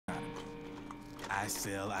I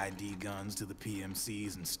sell ID guns to the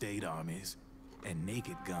PMCs and state armies, and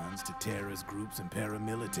naked guns to terrorist groups and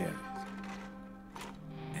paramilitaries.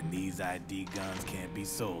 And these ID guns can't be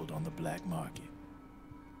sold on the black market.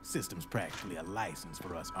 System's practically a license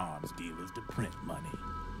for us arms dealers to print money.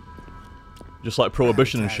 Just like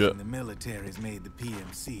prohibition and shit. The military's made the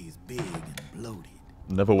PMCs big and bloated.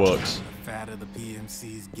 Never works. The fatter the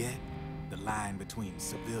PMCs get, the line between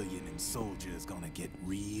civilian and soldier is gonna get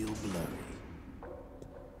real blurry.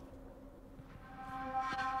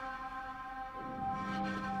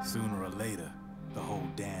 Sooner or later, the whole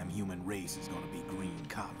damn human race is gonna be green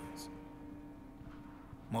collars.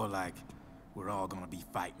 More like we're all gonna be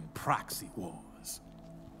fighting proxy wars.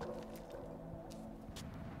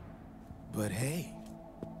 But hey,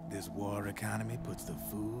 this war economy puts the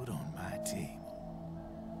food on my table.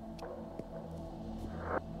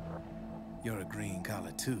 You're a green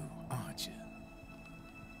collar too, aren't you?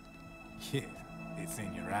 Yeah, it's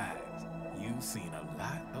in your eyes. You've seen a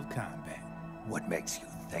lot of combat. What makes you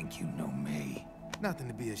think you know me? Nothing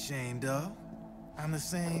to be ashamed of. I'm the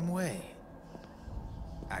same way.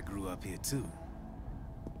 I grew up here too.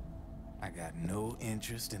 I got no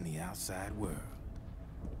interest in the outside world.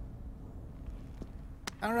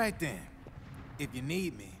 All right then. If you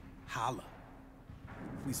need me, holla.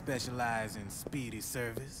 We specialize in speedy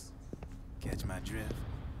service. Catch my drift?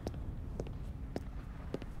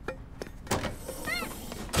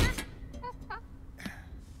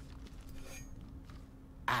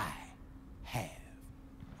 I have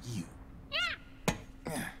you.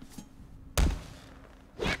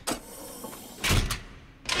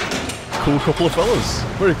 Cool couple of fellas.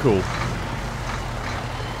 Very cool.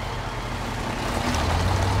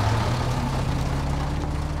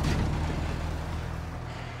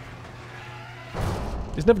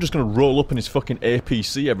 He's never just gonna roll up in his fucking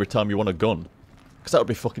APC every time you want a gun. Because that would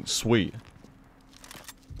be fucking sweet.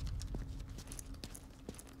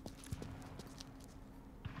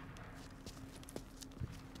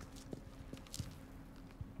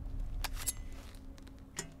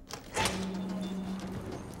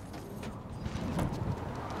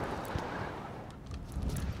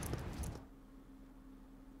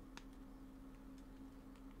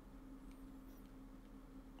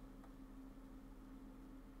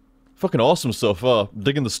 Fucking awesome so far.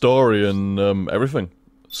 Digging the story and everything.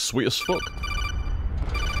 Sweet as fuck.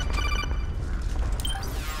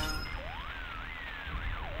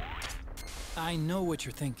 I know what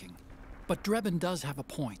you're thinking, but Drebin does have a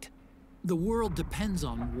point. The world depends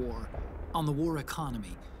on war, on the war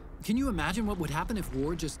economy. Can you imagine what would happen if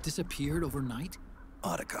war just disappeared overnight?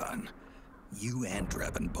 Otacon, you and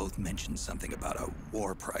Drebin both mentioned something about a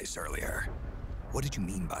war price earlier. What did you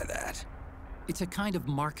mean by that? It's a kind of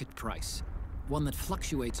market price, one that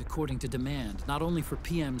fluctuates according to demand, not only for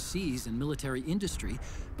PMCs and military industry,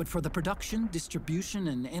 but for the production, distribution,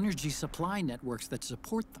 and energy supply networks that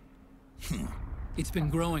support them. It's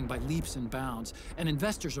been growing by leaps and bounds, and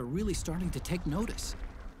investors are really starting to take notice.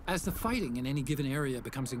 As the fighting in any given area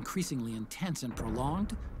becomes increasingly intense and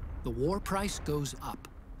prolonged, the war price goes up.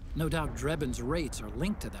 No doubt Drebin's rates are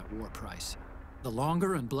linked to that war price. The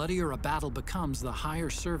longer and bloodier a battle becomes, the higher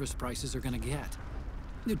service prices are going to get.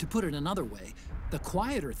 To put it another way, the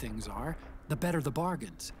quieter things are, the better the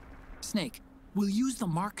bargains. Snake, we'll use the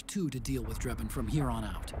Mark II to deal with Drebin from here on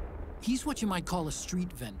out. He's what you might call a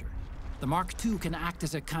street vendor. The Mark II can act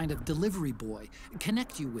as a kind of delivery boy,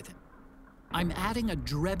 connect you with him. I'm adding a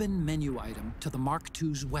Drebin menu item to the Mark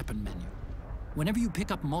II's weapon menu. Whenever you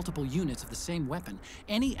pick up multiple units of the same weapon,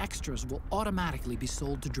 any extras will automatically be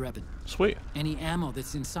sold to Drebin. Sweet. Any ammo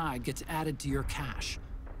that's inside gets added to your cache.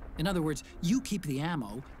 In other words, you keep the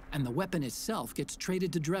ammo, and the weapon itself gets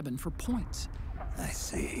traded to Drebin for points. I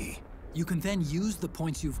see. You can then use the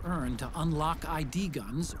points you've earned to unlock ID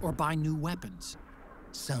guns or buy new weapons.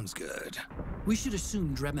 Sounds good. We should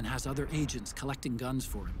assume Drebin has other agents collecting guns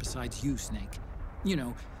for him besides you, Snake. You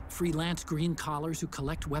know, freelance green collars who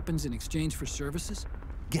collect weapons in exchange for services?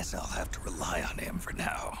 Guess I'll have to rely on him for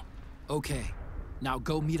now. Okay. Now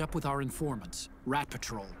go meet up with our informants, Rat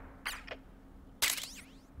Patrol.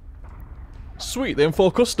 Sweet, the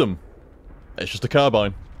M4 custom. It's just a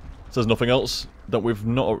carbine. Says nothing else that we've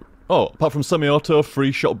not... Oh, apart from semi-auto,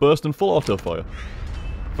 free shot burst and full auto fire.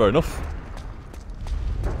 Fair enough.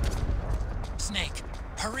 Snake,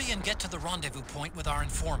 hurry and get to the rendezvous point with our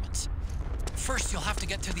informants. First, you'll have to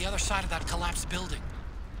get to the other side of that collapsed building.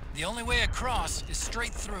 The only way across is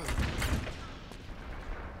straight through.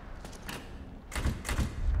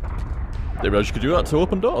 Didn't realize you could do that to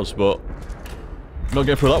open doors, but... I'm not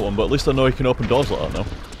getting through that one, but at least I know you can open doors like that now.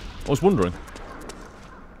 I was wondering.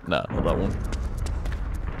 Nah, not that one.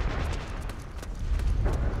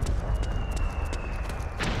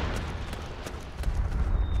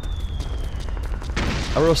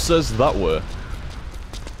 Arrow says that way.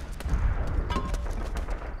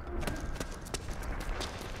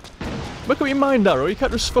 Make up your mind, Arrow. You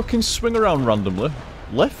can't just fucking swing around randomly.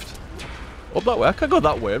 Left? Up that way? I can't go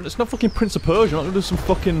that way. It's not fucking Prince of Persia. I'm not gonna do some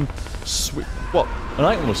fucking... What? An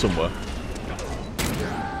item or somewhere?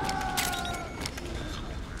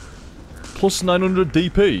 Plus 900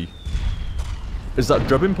 DP. Is that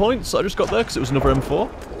drabbing points I just got there because it was another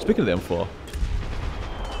M4? Speaking of the M4.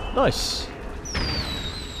 Nice.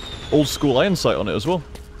 Old school iron sight on it as well.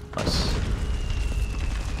 Nice.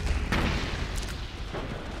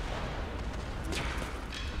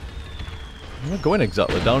 Where am I going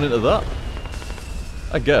exactly? Down into that?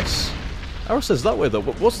 I guess. Arrow says that way though,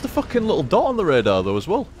 but what's the fucking little dot on the radar though as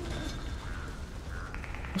well?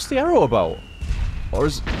 What's the arrow about? Or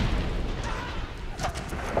is...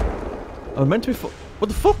 I'm meant to be what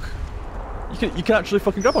the fuck? You can actually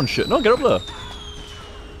fucking grab on shit. No, get up there.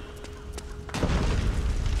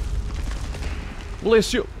 Well, I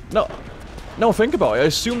assume... No, I think about it. I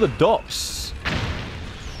assume the dots...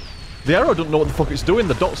 The arrow doesn't know what the fuck it's doing.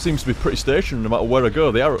 The dot seems to be pretty stationary no matter where I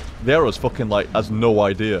go. The arrow's fucking, like, has no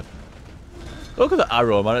idea. Look at the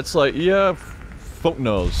arrow, man. It's like, yeah, fuck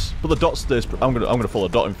knows. But the dot stays... I'm gonna follow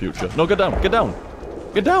dot in future. No, get down. Get down.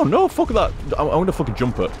 Get down. No, fuck that. I'm gonna fucking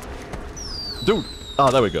jump it. Dude.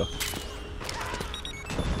 Ah, there we go.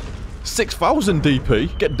 6,000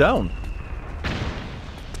 DP. Get down.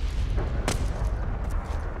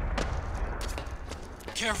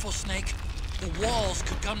 Careful, Snake. The walls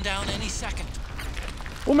could come down any second.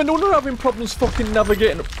 Well, I mean, no wonder I'm having problems fucking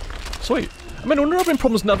navigating... Sweet. I mean, no wonder I'm having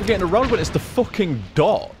problems navigating around when it's the fucking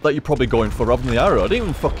dot that you're probably going for rather than the arrow. I didn't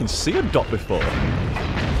even fucking see a dot before.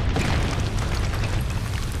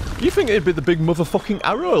 You think it'd be the big motherfucking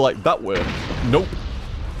arrow like that way? Nope.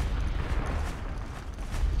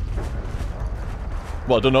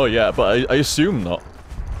 Well, I don't know yet, but I assume not.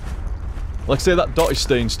 Like, say that dot is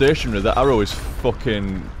staying stationary, that arrow is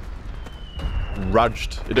fucking...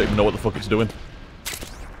 raged. It don't even know what the fuck it's doing.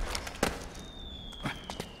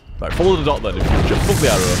 Right, follow the dot then in future. Fuck the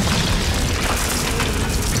arrow.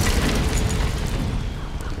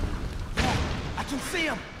 I can see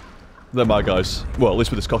him. They're my guys. Well, at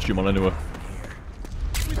least with this costume on anyway.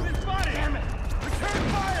 We've been spotted. Damn it. Return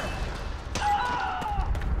fire.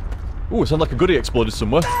 Ooh, it sounded like a goodie exploded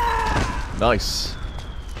somewhere. Nice.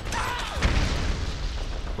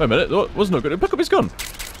 Wait a minute, that was no good. Pick up his gun.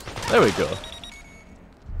 There we go.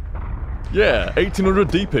 Yeah, 1800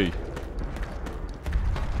 DP.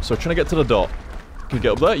 So trying to get to the dot. Can you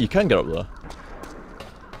get up there? You can get up there.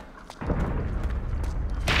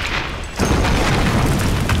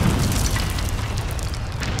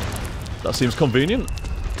 That seems convenient.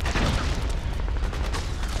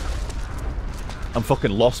 I'm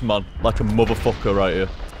fucking lost, man. Like a motherfucker right here.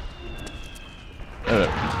 Anyway.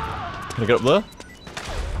 Can I get up there?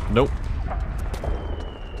 Nope.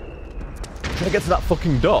 Can I get to that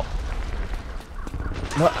fucking dot?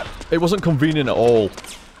 No, it wasn't convenient at all.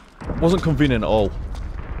 It wasn't convenient at all.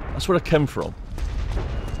 That's where I came from.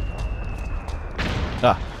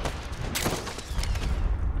 Ah.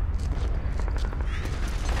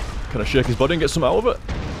 Can I shake his body and get some out of it?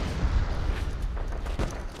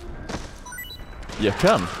 You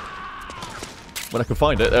can. When I can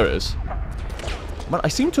find it, there it is. Man, I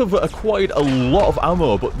seem to have acquired a lot of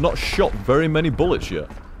ammo, but not shot very many bullets yet.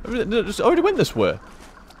 I already went this way.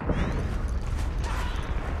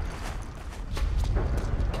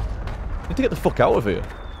 I need to get the fuck out of here.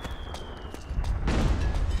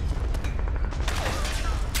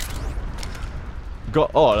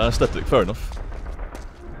 Got... Oh, an anesthetic. Fair enough.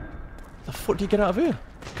 The fuck do you get out of here?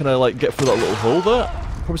 Can I, like, get through that little hole there?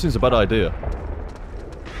 Probably seems a bad idea.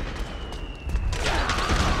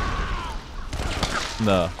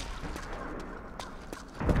 Nah.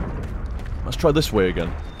 Let's try this way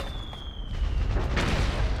again.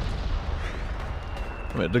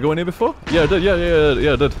 Wait, did I go in here before? Yeah, I did.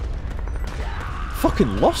 Yeah, I did.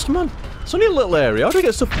 Fucking lost, man. It's only a little area. How did I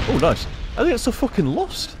get so... Oh, nice. How did I get so fucking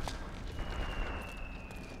lost?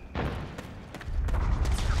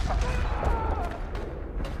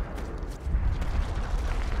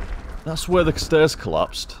 That's where the stairs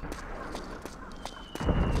collapsed.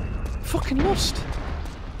 Fucking lost.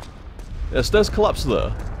 Yeah, stairs collapsed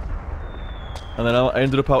there. And then I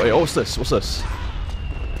ended up out here. Oh, what's this? What's this?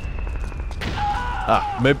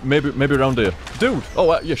 Ah, maybe around here. Dude!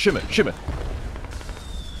 Oh, yeah, shimmy.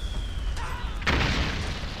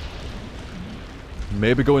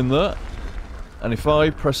 Maybe go in there. And if I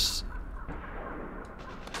press...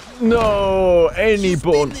 No! Any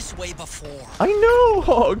button. This way before. I know!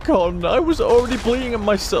 Oh, God, I was already bleeding at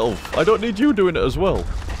myself. I don't need you doing it as well.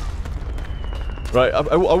 Right,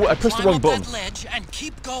 I pressed the wrong button. That ledge and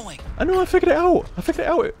keep going. I know, I figured it out.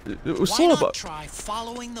 It was slow, but... try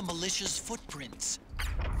following the militia's footprints?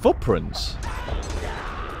 Footprints?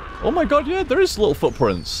 Oh my god, yeah, there is little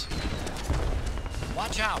footprints.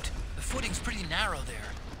 Watch out. The footing's pretty narrow there.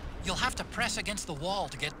 You'll have to press against the wall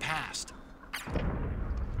to get past.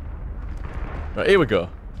 Right, here we go.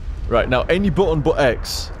 Right, now any button but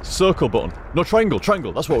X. Circle button. No, triangle,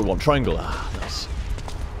 triangle. That's what we want, triangle. Ah, nice.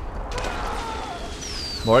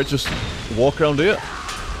 Alright, just walk around here.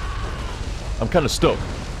 I'm kind of stuck.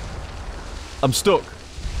 I'm stuck.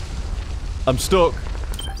 I'm stuck.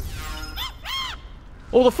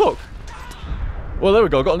 Oh, the fuck? Well, there we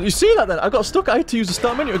go. You see that then? I got stuck. I had to use the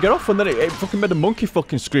start menu to get off, and then it fucking made a monkey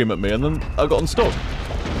fucking scream at me, and then I got unstuck.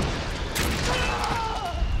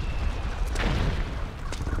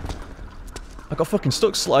 I got fucking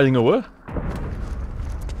stuck sliding away.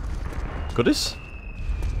 Goodies?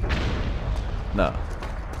 Nah.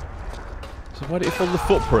 So why did you follow the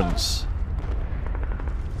footprints?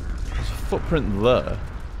 There's a footprint there.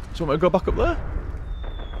 Do you want me to go back up there?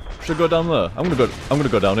 Should I go down there? I'm gonna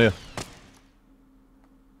go down here.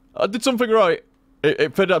 I did something right.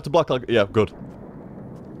 It faded out to black like... Yeah, good.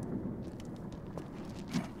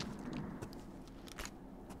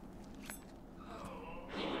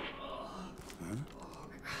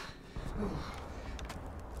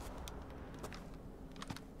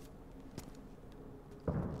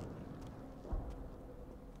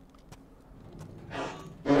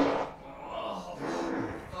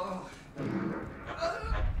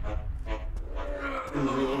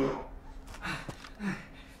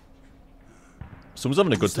 Someone's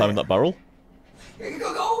having a good time in that barrel.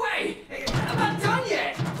 Go away! I'm not done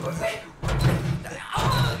yet!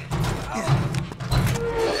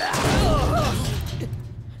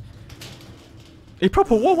 He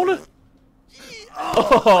proper what, wasn't it?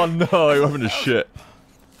 Oh no, you're having a shit.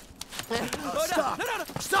 Stop!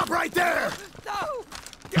 Stop right there!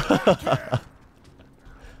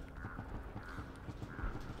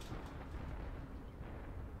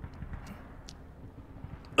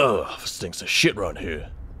 Ugh, stinks of shit around here.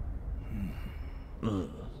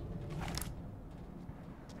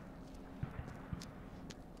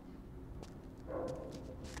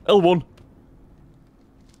 L1.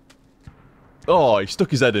 Oh, he stuck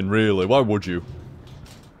his head in, really. Why would you?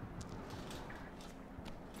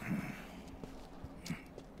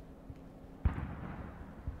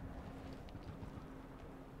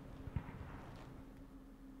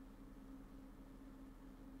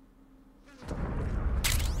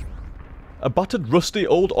 A battered, rusty,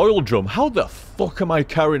 old oil drum. How the fuck am I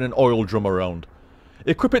carrying an oil drum around?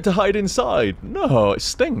 Equip it to hide inside. No, it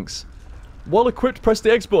stinks. While equipped, press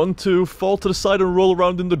the X button to fall to the side and roll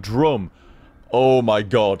around in the drum. Oh my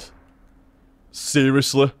god.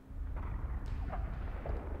 Seriously?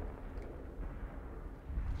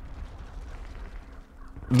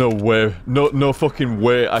 No way. No fucking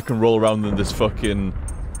way I can roll around in this fucking...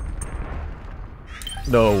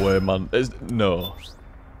 No way, man. No.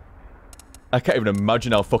 I can't even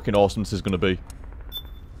imagine how fucking awesome this is gonna be.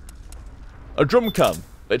 A drum can.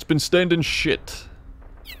 It's been stained in shit.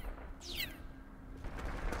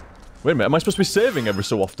 Wait a minute, am I supposed to be saving every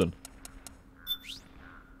so often?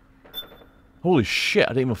 Holy shit, I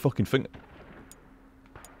didn't even fucking think...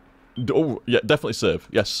 Oh, yeah, definitely save.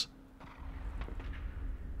 Yes.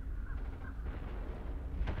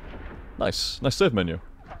 Nice. Nice save menu.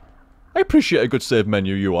 I appreciate a good save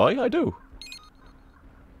menu UI, I do.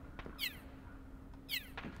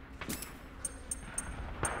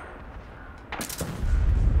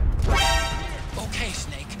 Okay,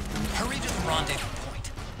 Snake. Hurry to the rendezvous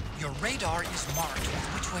point. Your radar is marked with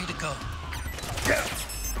which way to go.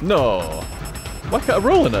 No. Why can't I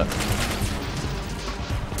roll in it?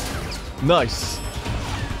 Nice.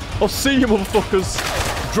 I'll see you, motherfuckers.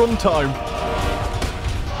 Drum time.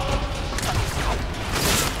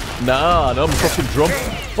 Nah, no, I'm a fucking drum.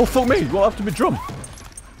 Oh, fuck me. What happened to me drum?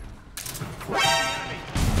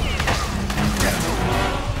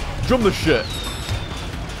 Drum the shit.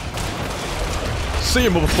 See you,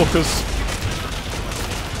 motherfuckers.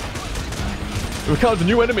 We can't have the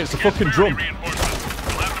new enemy, it's the fucking drum.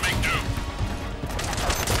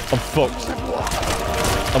 I'm fucked.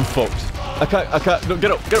 I'm fucked. I can't, no,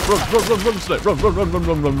 get up, run, Snake, run.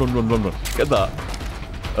 Get that.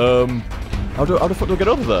 How the fuck do I get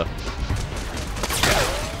over there?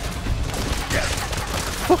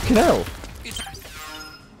 Fucking hell.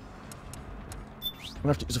 I'm gonna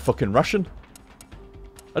have to use a fucking ration.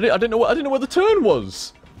 I didn't know where the turn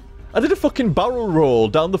was. I did a fucking barrel roll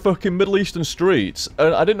down the fucking Middle Eastern streets,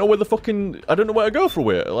 and I didn't know where the fucking... I don't know where to go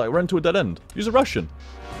for it. Like, ran to a dead end. Use a ration.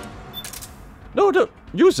 No, don't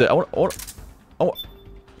use it. I want.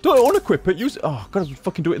 Don't unequip it. Use it. Oh, God, I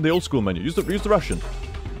fucking do it in the old school menu. Use the ration.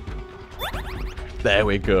 There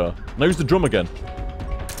we go. Now use the drum again.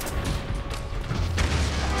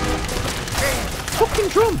 Fucking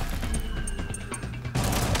drum.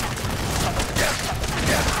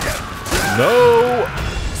 No.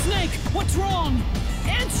 Snake, what's wrong?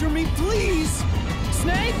 Answer me, please.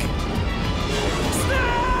 Snake.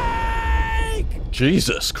 Snake.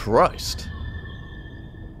 Jesus Christ.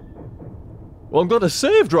 Well, I'm glad I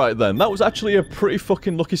saved right then. That was actually a pretty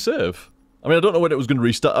fucking lucky save. I mean, I don't know when it was going to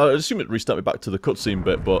restart. I assume it restarted me back to the cutscene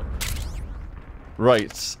bit, but...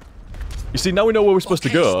 Right. You see, now we know where we're supposed to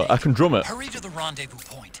go. Snake. I can drum it. Hurry to the rendezvous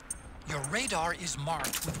point. Your radar is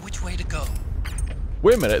marked with which way to go.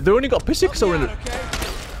 Wait a minute, they only got pissy because I were in it.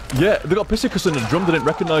 Yeah, they got pissy because in the drum they didn't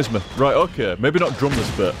recognise me. Right, okay. Maybe not drum this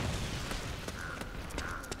bit.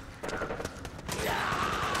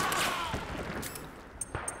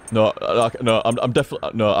 No, I'm definitely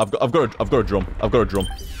no. I've got a drum. I've got a drum.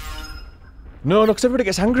 No, because everybody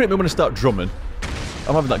gets angry at me when I start drumming.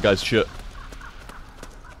 I'm having that guy's shit.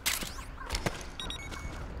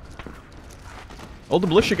 All the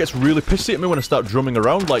militia gets really pissy at me when I start drumming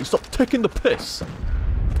around. Like, stop taking the piss.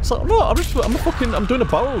 It's like, no, I'm doing a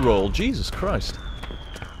barrel roll. Jesus Christ.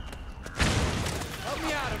 Help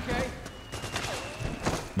me out, okay?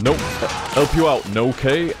 Nope. Help you out. No,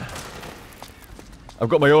 okay. I've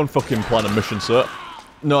got my own fucking plan and mission, sir.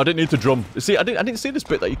 No, I didn't need to drum. You see, I didn't see this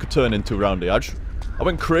bit that you could turn into around here. I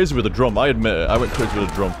went crazy with the drum. I admit it. I went crazy with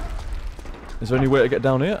the drum. Is there any way to get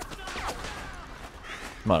down here?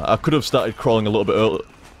 Man, I could have started crawling a little bit early,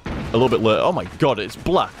 a little bit later. Oh my god, it's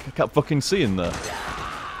black. I can't fucking see in there.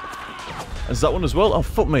 Is that one as well? Oh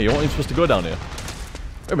fuck me! I wasn't even supposed to go down here.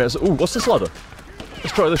 Wait a minute. Ooh, what's this ladder?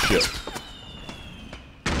 Let's try this shit.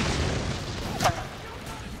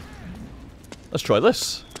 Let's try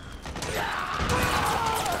this.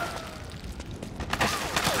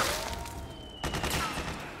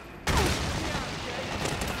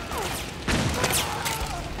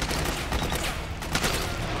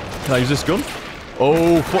 Can I use this gun?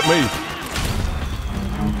 Oh, fuck me.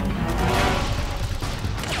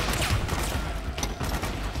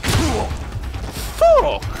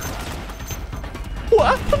 Fuck! What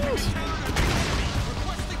happened?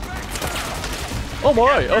 Oh, I'm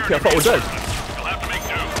alright. Okay, I thought we were dead. You'll have to make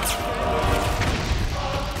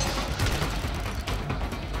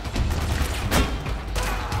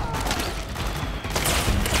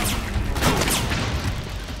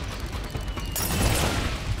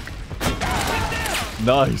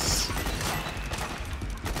Nice. I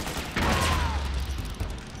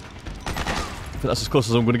think that's as close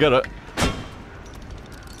as I'm going to get it.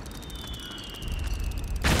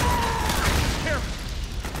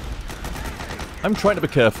 I'm trying to be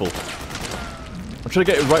careful. I'm trying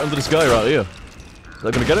to get it right under this guy right here. Is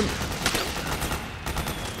that going to get him?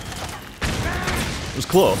 It was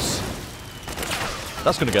close.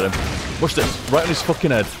 That's going to get him. Watch this. Right on his fucking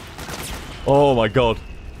head. Oh my god.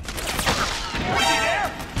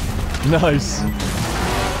 Nice.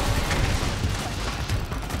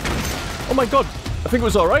 Oh my god. I think it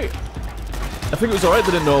was alright. I think it was alright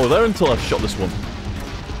they didn't know I was there until I shot this one.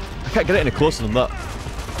 I can't get it any closer than that.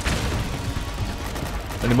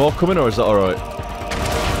 Any more coming, or is that alright?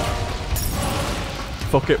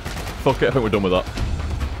 Fuck it. Fuck it, I think we're done with that.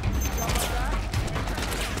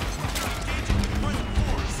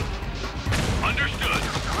 Understood.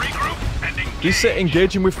 Regroup and engage. Do you say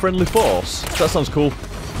engaging with friendly force? That sounds cool.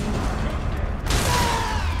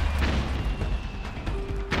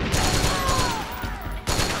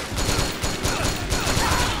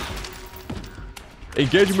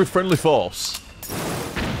 Engaging with friendly force.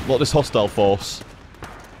 Not this hostile force.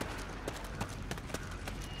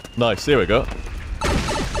 Nice, here we go.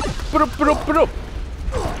 Put up, put up, put up.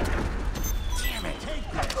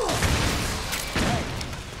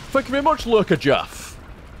 Thank you very much, Lurker Jaff.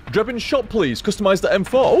 Drebin shot, please. Customize the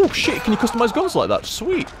M4. Oh shit, can you customize guns like that?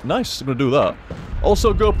 Sweet. Nice, I'm gonna do that.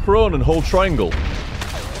 Also go prone and hold triangle.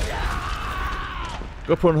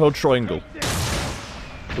 Go prone and hold triangle.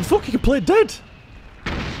 The fuck, you can play dead.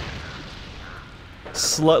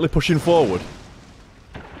 Slightly pushing forward.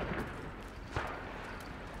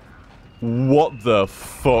 What the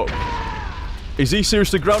fuck? Is he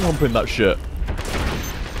seriously ground humping that shit?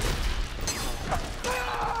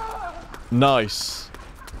 Nice.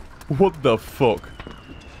 What the fuck?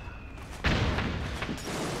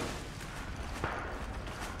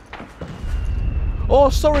 Oh,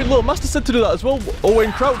 sorry, look, Master said to do that as well. Oh,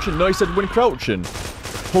 when crouching. No, he said when crouching.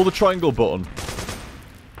 Hold the triangle button.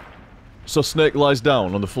 So Snake lies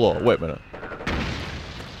down on the floor. Wait a minute.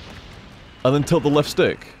 And then tilt the left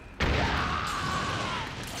stick.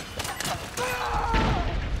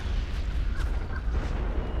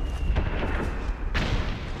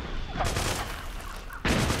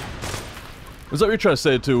 Is that what you're trying to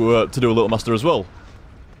say to do a Little Master as well?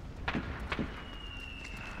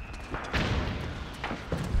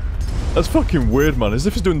 That's fucking weird, man. As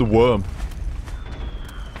if he's doing the worm.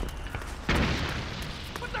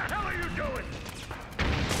 What the hell are you doing?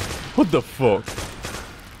 What the fuck?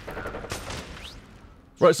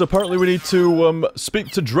 Right, so apparently we need to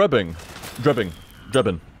speak to Drebin. What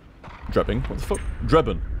the fuck?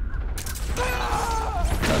 Drebin.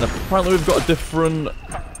 And apparently we've got a different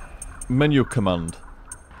menu command.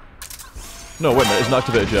 No, wait a minute, it's not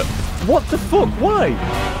activated yet. What the fuck? Why?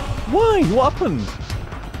 Why? What happened?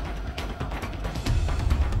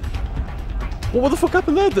 What the fuck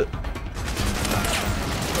happened there?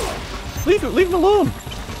 Leave him alone.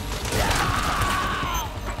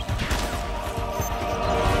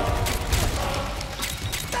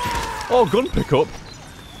 Oh, gun pickup.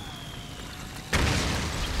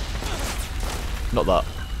 Not that.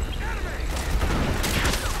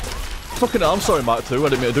 Fucking hell, I'm sorry, Mark 2, I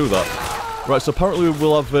didn't mean to do that. Right, so apparently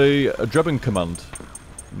we'll have a Drebin command.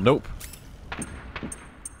 Nope.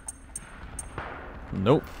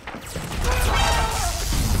 Nope.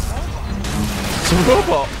 It's a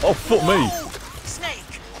robot! Oh, fuck me!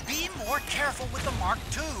 Snake, be more careful with the Mark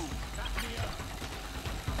II.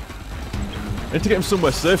 I need to get him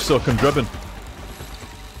somewhere safe so I can Drebin.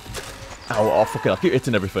 Ow, oh, fucking, I keep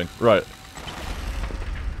hitting everything. Right.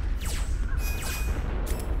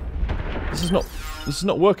 This is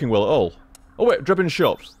not working well at all. Oh wait, Drebin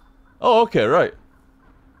shops. Oh, okay, right.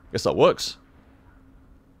 Guess that works.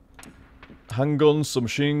 Handguns, some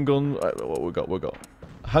machine gun. What we got?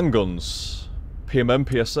 Handguns. PMM,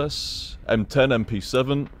 PSS, M10,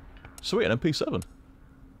 MP7. Sweet, an MP7.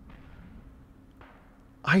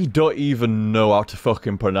 I don't even know how to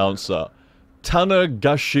fucking pronounce that.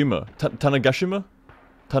 Tanagashima. Tanagashima?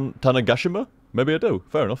 Tanagashima? Maybe I do.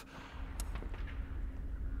 Fair enough.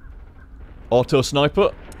 Auto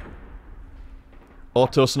sniper.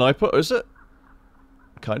 Auto sniper, is it?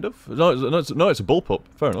 Kind of. No, it's a bullpup.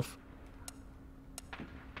 Fair enough.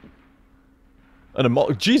 And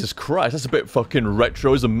a Jesus Christ, that's a bit fucking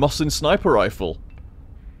retro. It's a Mosin sniper rifle.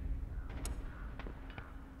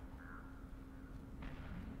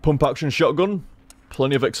 Pump action shotgun.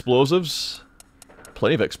 Plenty of explosives.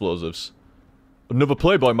 Plenty of explosives. Another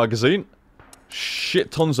Playboy magazine.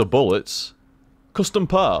 Shit tons of bullets. Custom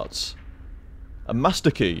parts. A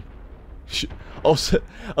master key. Also,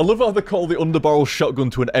 I love how they call the underbarrel shotgun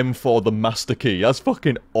to an M4 the master key. That's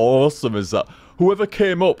fucking awesome, is that? Whoever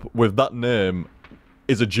came up with that name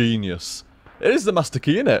is a genius. It is the master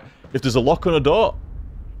key, innit? If there's a lock on a door,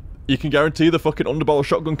 you can guarantee the fucking underbarrel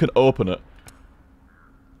shotgun can open it.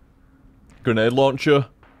 Grenade launcher.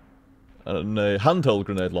 And a handheld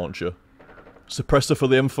grenade launcher. Suppressor for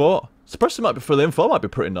the M4. Suppressor for the M4 might be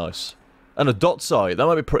pretty nice. And a dot sight, that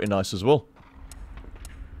might be pretty nice as well.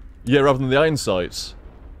 Yeah, rather than the iron sights.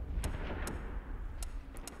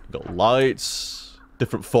 Got lights.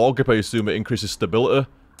 Different foregrip, I assume it increases stability.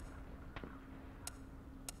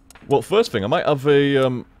 Well, first thing, I might have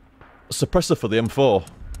a suppressor for the M4.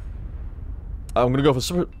 I'm gonna go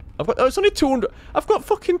for it's only 200. I've got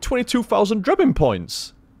fucking 22,000 Drebin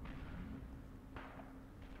points.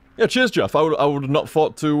 Yeah, cheers, Jeff. I would have not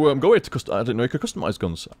thought to go here to custom. I didn't know you could customize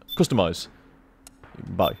guns. Customize.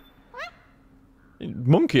 Buy.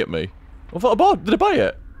 Monkey at me. I thought I bought. Did I buy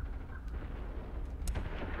it?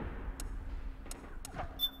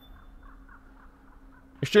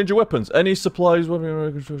 Exchange your weapons. Any supplies.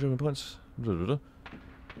 Points.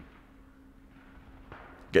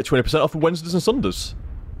 Get 20% off of Wednesdays and Sundays.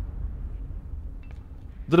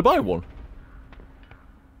 Did I buy one?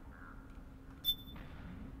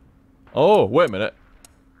 Oh, wait a minute.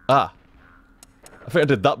 Ah. I think I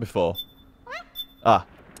did that before. Ah.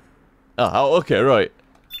 Ah, okay, right.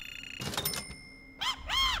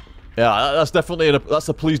 Yeah, that's definitely that's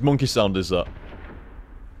a pleased monkey sound, is that?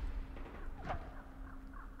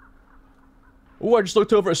 Oh, I just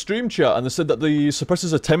looked over at Stream Chat and they said that the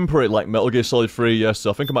suppressors are temporary like Metal Gear Solid 3, yes,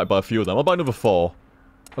 so I think I might buy a few of them. I'll buy another 4.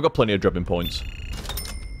 I've got plenty of Drebin points.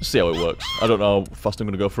 Let's see how it works. I don't know how fast I'm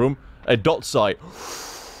gonna go through them. A dot sight.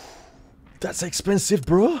 That's expensive,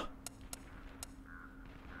 bro.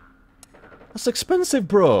 That's expensive,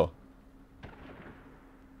 bro.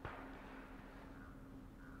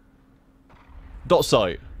 Dot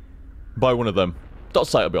sight. Buy one of them. Dot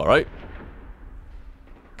sight will be alright.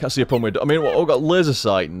 Can't see a problem with... I mean, what, I've got laser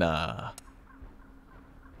sight? Nah.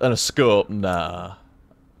 And a scope? Nah.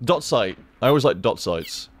 Dot sight. I always like dot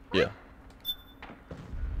sights. Yeah.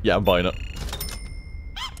 Yeah, I'm buying it.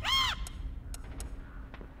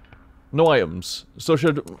 No items. So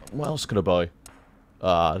what else can I buy?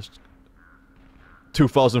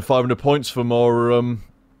 2,500 points for more,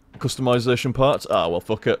 customization parts. Ah, well,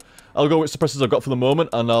 fuck it. I'll go with suppressors I've got for the moment,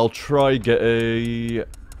 and I'll try get a...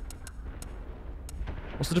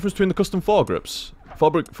 What's the difference between the custom foregrips?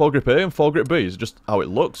 Foregrip A and foregrip B? Is it just how it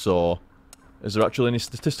looks, or is there actually any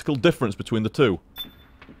statistical difference between the two?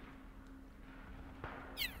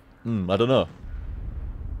 I don't know.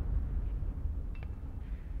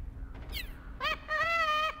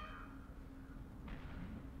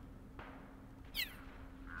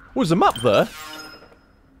 Oh, there's a map there?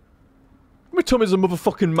 Me tell me there's a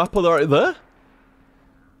motherfucking map right there?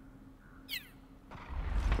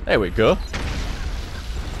 There we go.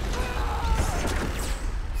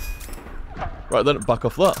 Right then, back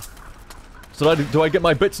off that. So do I get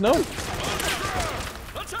my bits now?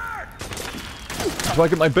 Do I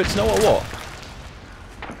get my bits now or what?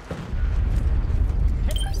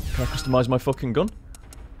 Can I customize my fucking gun?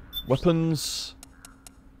 Weapons.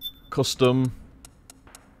 Custom.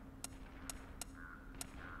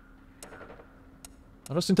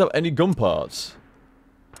 I don't seem to have any gun parts.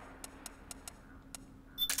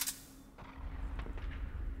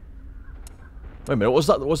 Wait a minute,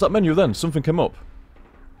 what was that menu then? Something came up.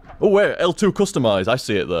 Oh wait, L2 customize, I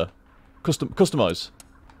see it there. Customize.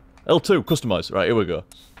 L2 customize, right, here we go.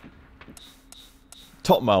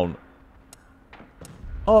 Top mount.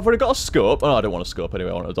 Oh, I've already got a scope. Oh, no, I don't want a scope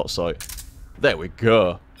anyway, I want a dot sight. There we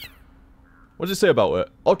go. What does it say about it?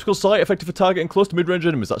 Optical sight, effective for targeting close to mid-range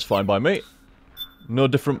enemies, that's fine by me. No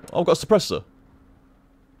different... Oh, I've got a suppressor.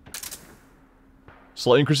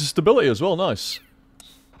 Slightly increases stability as well, nice.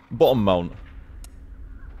 Bottom mount.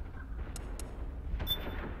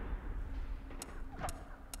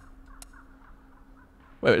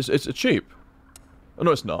 Wait, it's cheap. Oh,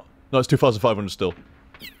 no, it's not. No, it's 2,500 still.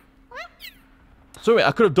 So wait,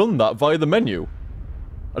 I could have done that via the menu.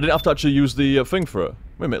 I didn't have to actually use the thing for it.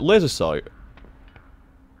 Wait a minute, laser sight.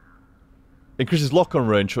 Increases lock-on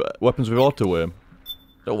range for weapons with auto-aim.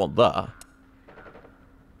 Don't want that.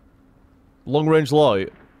 Long-range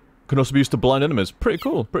light. Can also be used to blind enemies. Pretty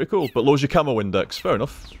cool, but lowers your camo index. Fair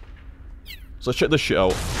enough. So let's check this shit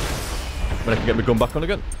out. Then I can get my gun back on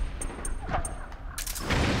again.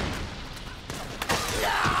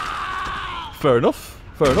 Fair enough,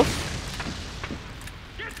 fair enough.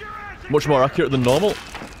 Much more accurate than normal.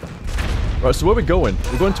 Right, so where are we going?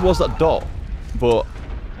 We're going towards that dot, but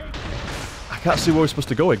I can't see where we're supposed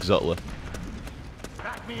to go exactly.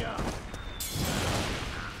 Back me up.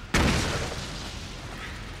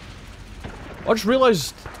 I just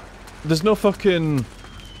realised there's no auto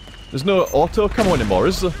camo anymore,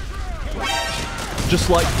 is there?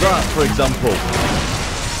 Just like that, for example.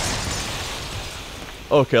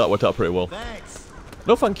 Okay, that worked out pretty well. Thanks.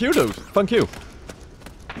 No, thank you, dude. Thank you.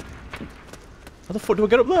 How the fuck do I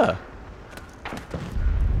get up there?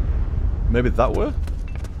 Maybe that way?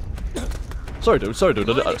 Sorry, dude. Sorry, dude.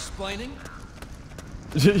 Mind explaining?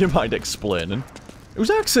 You mind explaining? It was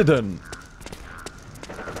accident.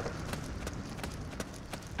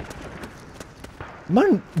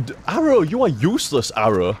 Man, Arrow, you are useless,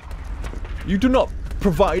 Arrow. You do not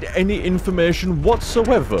provide any information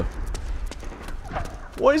whatsoever.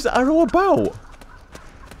 What is Arrow about?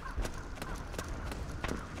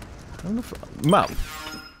 I don't know if... Map.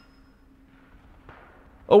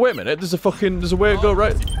 Oh, wait a minute. There's a way to go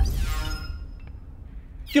right.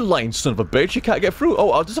 You lying son of a bitch. You can't get through.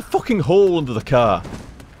 Oh, there's a fucking hole under the car.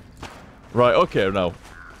 Right, okay, now.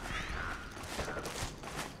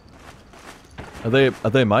 Are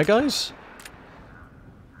they my guys?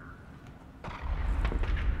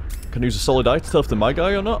 Can I use a solid eye to tell if they're my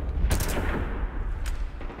guy or not?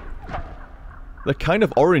 They're kind of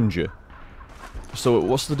orangey. So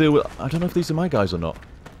what's the deal with... I don't know if these are my guys or not.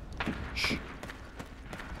 Shh.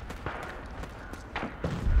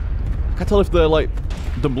 I can't tell if they're like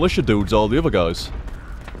the militia dudes or the other guys.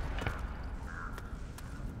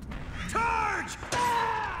 Charge!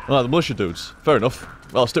 Ah, the militia dudes. Fair enough.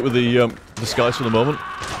 I'll stick with the disguise for the moment.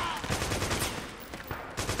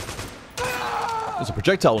 There's a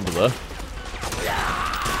projectile under there.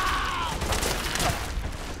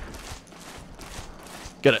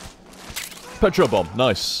 Get it. Petro bomb.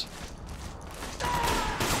 Nice.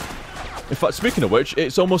 In fact, speaking of which,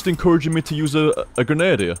 it's almost encouraging me to use a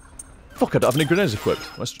grenade here. Fuck, I don't have any grenades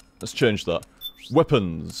equipped. Let's change that.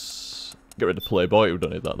 Weapons. Get rid of Playboy. We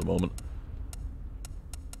don't need that at the moment.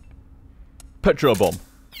 Petro bomb.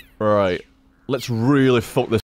 Right. Let's really fuck this